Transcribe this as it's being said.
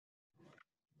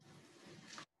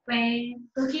When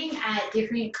looking at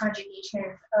different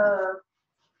conjugations of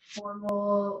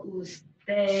formal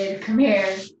usted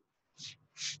commands,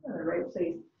 in the right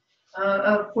place,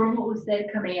 of formal usted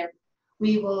commands,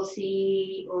 we will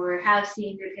see or have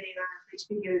seen, depending on which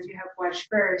videos you have watched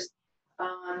first,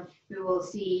 we will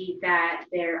see that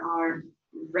there are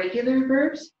regular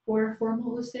verbs for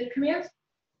formal usted commands.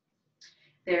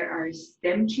 There are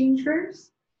stem change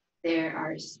verbs. There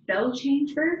are spell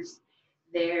change verbs.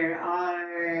 There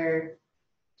are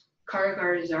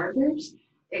cargar verbs,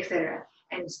 etc.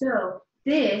 And so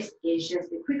this is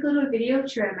just a quick little video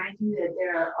to remind you that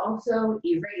there are also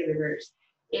irregular verbs.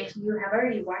 If you have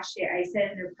already watched it, I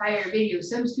said in a prior video,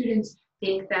 some students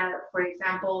think that, for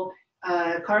example,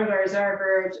 cargar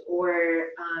verbs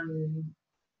or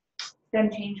stem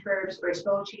change verbs or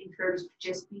spell change verbs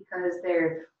just because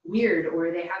they're weird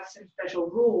or they have some special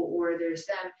rule or there's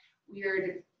some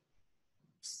weird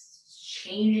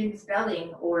change in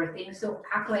spelling or things don't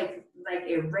act like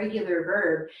a regular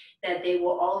verb that they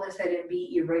will all of a sudden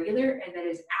be irregular, and that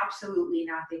is absolutely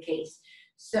not the case.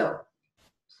 So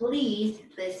please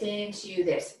listen to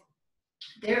this.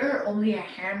 There are only a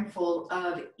handful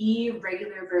of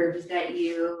irregular verbs that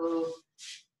you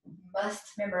must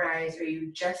memorize or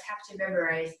you just have to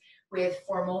memorize with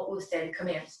formal usted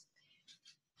commands.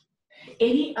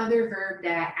 Any other verb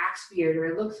that acts weird or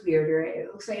it looks weird or it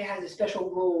looks like it has a special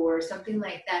rule or something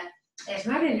like that, it's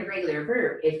not an irregular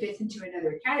verb. It fits into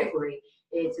another category.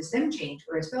 It's a stem change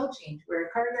or a spell change or a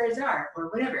cargar are or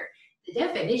whatever. The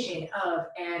definition of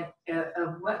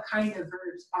what kind of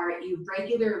verbs are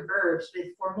irregular verbs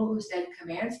with formal usted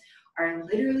commands are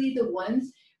literally the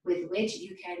ones with which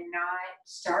you cannot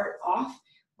start off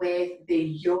with the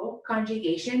yo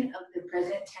conjugation of the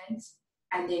present tense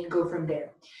and then go from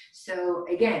there. So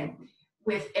again,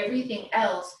 with everything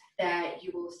else that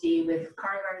you will see with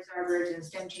cargar verbs and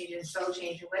stem change and spell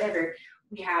change and whatever,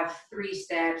 we have 3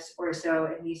 steps or so,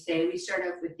 and we say we start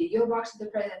off with the yo box of the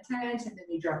present tense, and then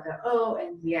we drop the o,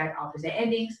 and we add opposite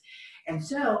endings. And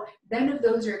so none of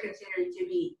those are considered to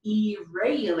be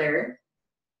irregular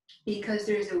because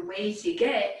there's a way to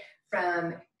get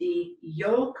from the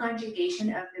yo conjugation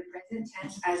of the present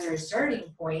tense as our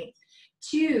starting point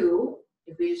to,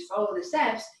 if we just follow the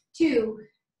steps, to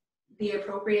the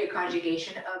appropriate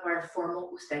conjugation of our formal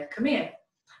usted command.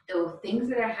 The things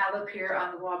that I have up here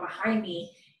on the wall behind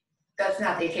me, that's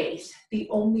not the case. We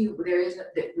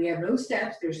have no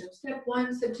steps. There's no step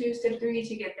 1, step 2, step 3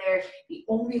 to get there. The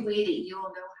only way that you'll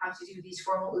know how to do these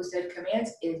formal usted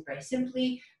commands is by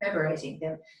simply memorizing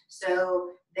them.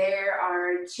 So there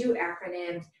are 2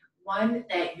 acronyms, one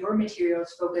that your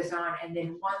materials focus on, and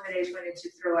then one that I just wanted to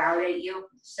throw out at you.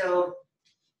 So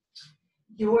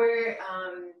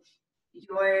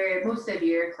most of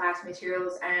your class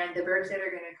materials and the verbs that are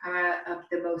going to come up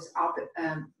the most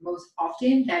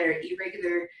often that are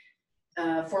irregular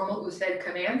formal usted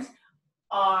commands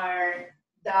are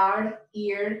dar,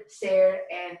 ir, ser,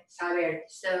 and saber.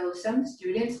 So some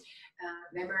students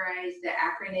memorize the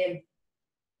acronym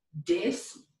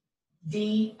DIS,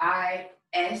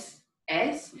 D-I-S-S.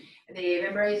 They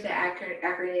memorize the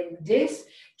acronym DIS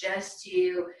just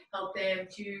to help them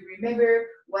to remember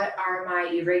what are my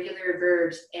irregular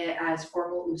verbs as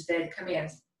formal usted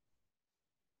commands.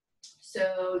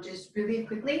 So just really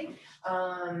quickly,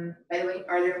 by the way,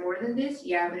 are there more than this?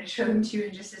 Yeah, I'm going to show them to you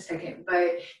in just a second,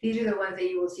 but these are the ones that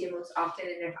you will see most often,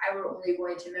 and if I were only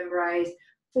going to memorize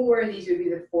 4, these would be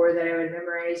the 4 that I would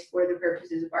memorize for the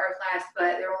purposes of our class,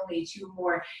 but there are only 2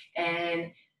 more,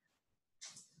 and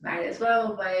might as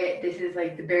well, but this is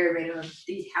like the bare minimum.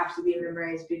 These have to be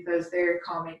memorized because they're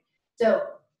common. So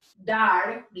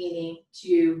dar, meaning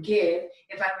to give.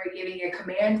 If I were giving a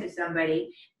command to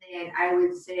somebody, then I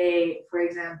would say, for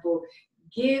example,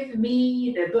 give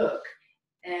me the book.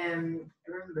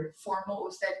 Remember, formal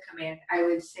usted command. I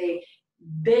would say,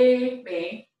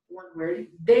 deme, one word,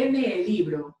 deme el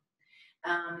libro.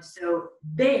 So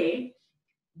de,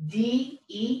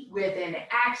 D-E with an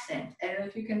accent. I don't know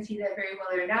if you can see that very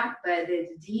well or not, but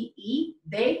it's D-E,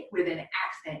 de with an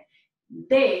accent.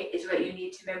 De is what you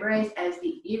need to memorize as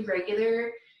the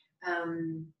irregular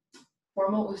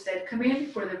formal usted command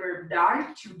for the verb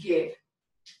dar, to give.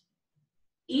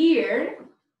 Ir,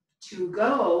 to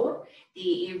go.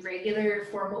 The irregular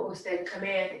formal usted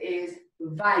command is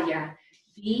vaya,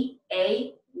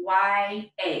 V-A-Y-A.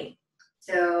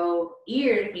 So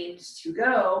ir means to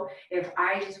go. If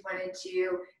I just wanted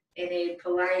to, in a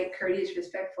polite, courteous,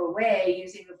 respectful way,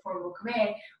 using the formal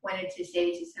command, wanted to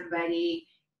say to somebody,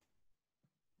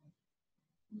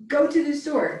 go to the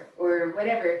store or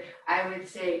whatever, I would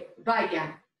say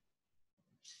vaya.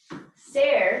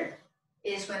 Ser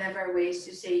is one of our ways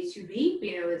to say to be.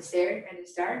 We know it's there and the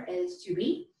start as to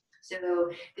be.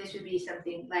 So this would be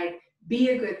something like be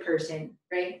a good person,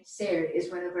 right? Ser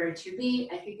is one of our to be.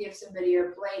 I could give somebody a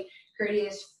polite,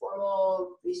 courteous,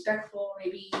 formal, respectful,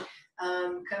 maybe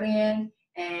command,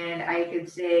 and I could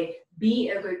say be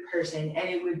a good person, and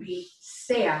it would be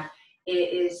sea.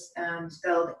 It is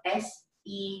spelled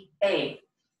S-E-A.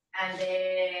 And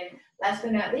then last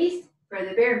but not least, for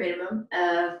the bare minimum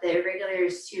of the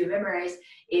irregulars to memorize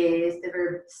is the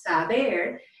verb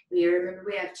saber. We remember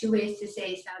we have two ways to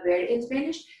say saber in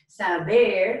Spanish.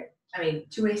 Saber,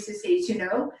 two ways to say to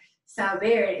know.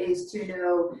 Saber is to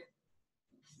know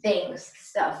things,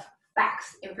 stuff,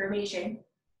 facts, information.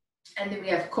 And then we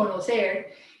have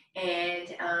conocer,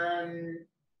 and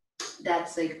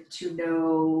that's like to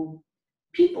know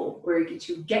people or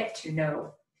to get to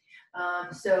know.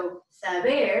 So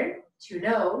saber, to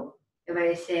know, if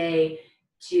I say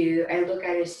I look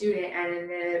at a student and in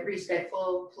a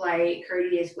respectful, polite,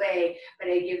 courteous way, but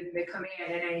I give them a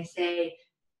command and I say,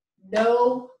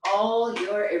 know all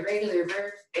your irregular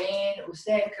verbs and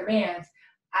usted commands,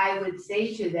 I would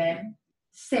say to them,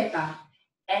 sepa,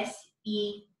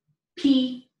 S-E-P-A.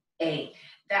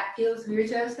 That feels weird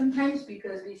to us sometimes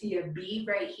because we see a B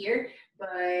right here,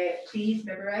 but please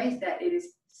memorize that it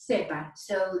is sepa.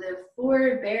 So the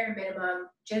four bare minimum,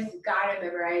 just gotta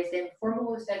memorize them.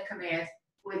 Formal usted commands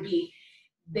would be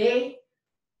ve,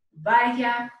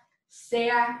 vaya,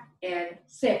 sea, and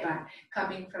sepa,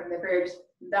 coming from the verbs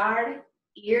dar,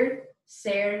 ir,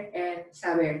 ser, and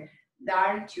saber.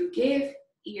 Dar, to give,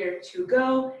 ir, to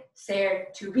go, ser,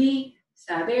 to be,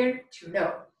 saber, to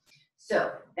know.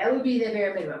 So that would be the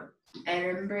bare minimum. And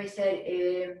remember I said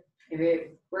if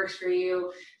it works for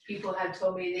you, people have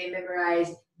told me they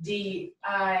memorize DISS,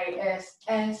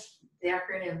 the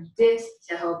acronym DIS,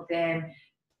 to help them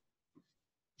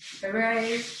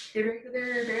memorize the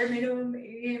regular bare minimum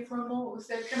informal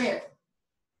usted command.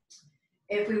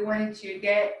 If we wanted to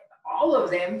get all of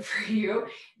them for you,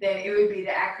 then it would be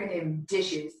the acronym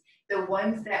DISHES. The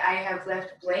ones that I have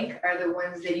left blank are the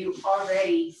ones that you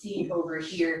already see over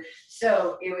here.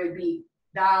 So it would be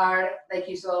dar, like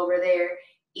you saw over there,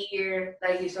 ir,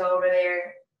 like you saw over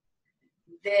there,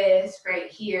 this right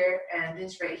here and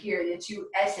this right here, the two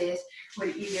S's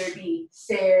would either be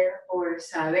ser or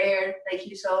saber, like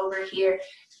you saw over here.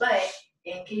 But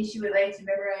in case you would like to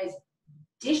memorize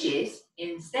dishes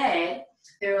instead,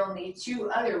 there are only two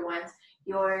other ones.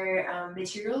 Your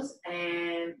materials,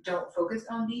 and don't focus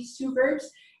on these two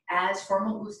verbs as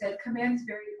formal usted commands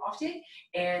very often,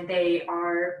 and they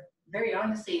are very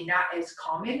honestly not as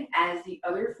common as the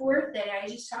other four that I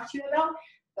just talked to you about,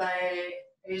 but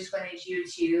I just wanted you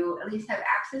to at least have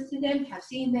access to them, have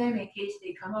seen them in case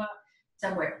they come up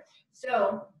somewhere.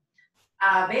 So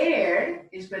haber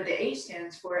is what the H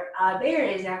stands for. Haber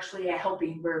is actually a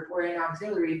helping verb or an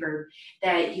auxiliary verb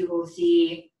that you will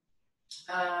see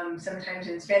sometimes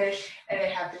in Spanish, and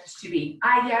it happens to be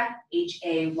haya,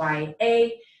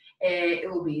 H-A-Y-A. It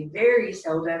will be very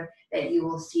seldom that you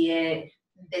will see it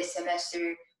this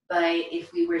semester, but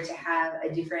if we were to have a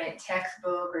different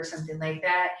textbook or something like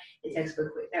that, the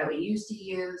textbook that we used to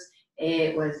use,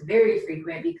 it was very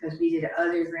frequent because we did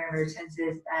other grammar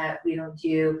tenses that we don't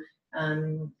do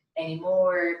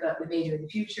anymore, but we may do in the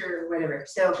future or whatever.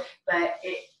 So, but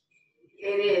it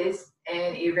is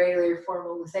an irregular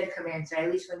formal usted command, so I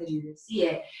at least wanted you to see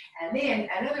it. And then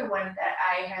another one that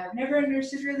I have never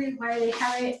understood really why they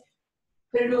haven't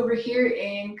put it over here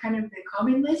in kind of the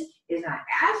common list, is not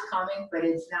as common, but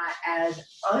it's not as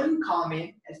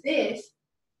uncommon as this.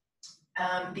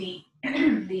 The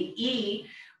E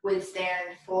would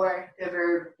stand for the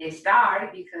verb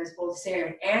estar, because both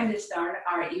ser and estar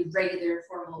are irregular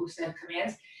formal usted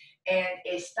commands, and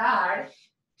estar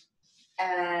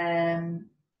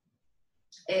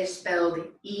is spelled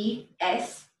E-S-T-E,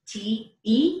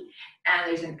 and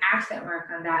there's an accent mark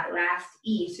on that last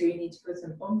E, so you need to put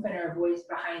some oomph in our voice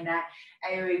behind that,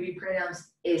 and it would be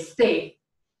pronounced este.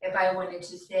 If I wanted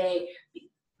to say,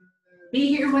 be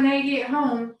here when I get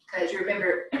home, because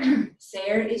remember,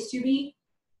 ser is to be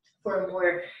for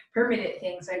more permanent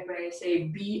things, like when I say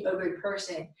be a good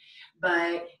person,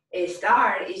 but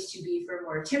estar is to be for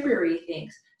more temporary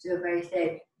things. So if I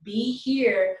said, be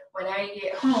here when I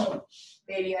get home,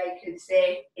 maybe I could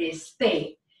say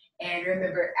esté. And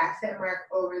remember, accent mark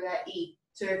over that E.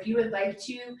 So if you would like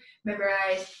to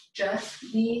memorize just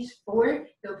these four,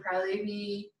 you'll probably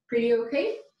be pretty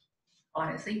okay,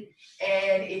 honestly.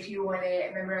 And if you want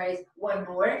to memorize one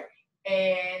more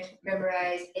and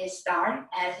memorize estar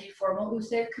as a formal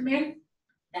usted command,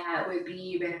 that would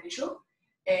be beneficial.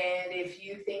 And if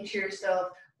you think to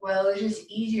yourself, Well, it's just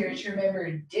easier to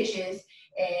remember dishes,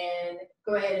 and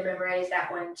go ahead and memorize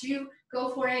that one too. Go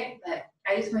for it. But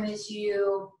I just wanted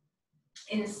to,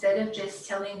 instead of just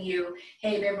telling you,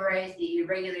 hey, memorize the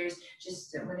irregulars,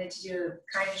 just wanted to do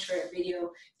a kind of short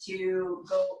video to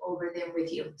go over them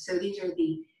with you. So these are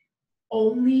the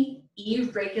only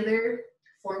irregular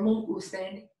formal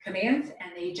usted commands,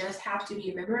 and they just have to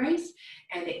be memorized.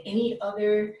 And any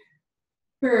other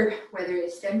verb, whether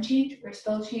it's stem change or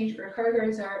spell change or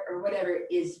cargo or whatever,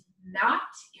 is not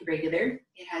irregular.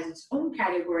 It has its own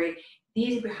category.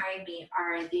 These behind me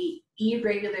are the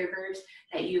irregular verbs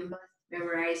that you must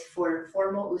memorize for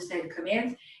formal usted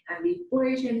commands. And before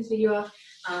I turn this video off,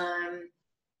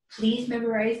 please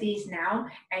memorize these now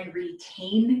and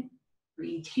retain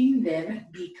them,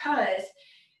 because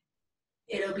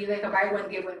it'll be like a buy one,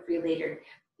 get one free later.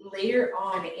 Later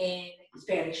on in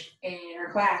Spanish, in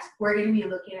our class, we're going to be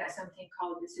looking at something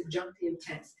called the subjunctive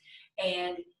tense.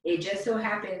 And it just so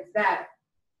happens that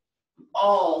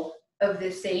all of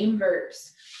the same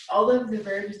verbs, all of the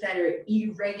verbs that are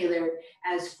irregular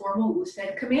as formal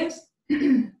usted commands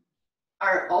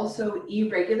are also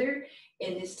irregular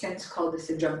in this tense called the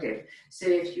subjunctive. So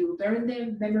if you learn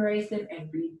them, memorize them, and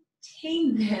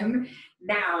retain them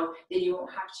now, then you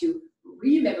won't have to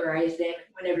re-memorize them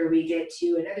whenever we get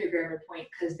to another grammar point,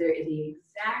 because they're the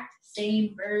exact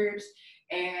same verbs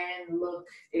and look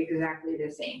exactly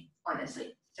the same,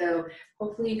 honestly. So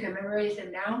hopefully you can memorize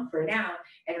them now for now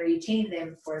and retain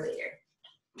them for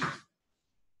later.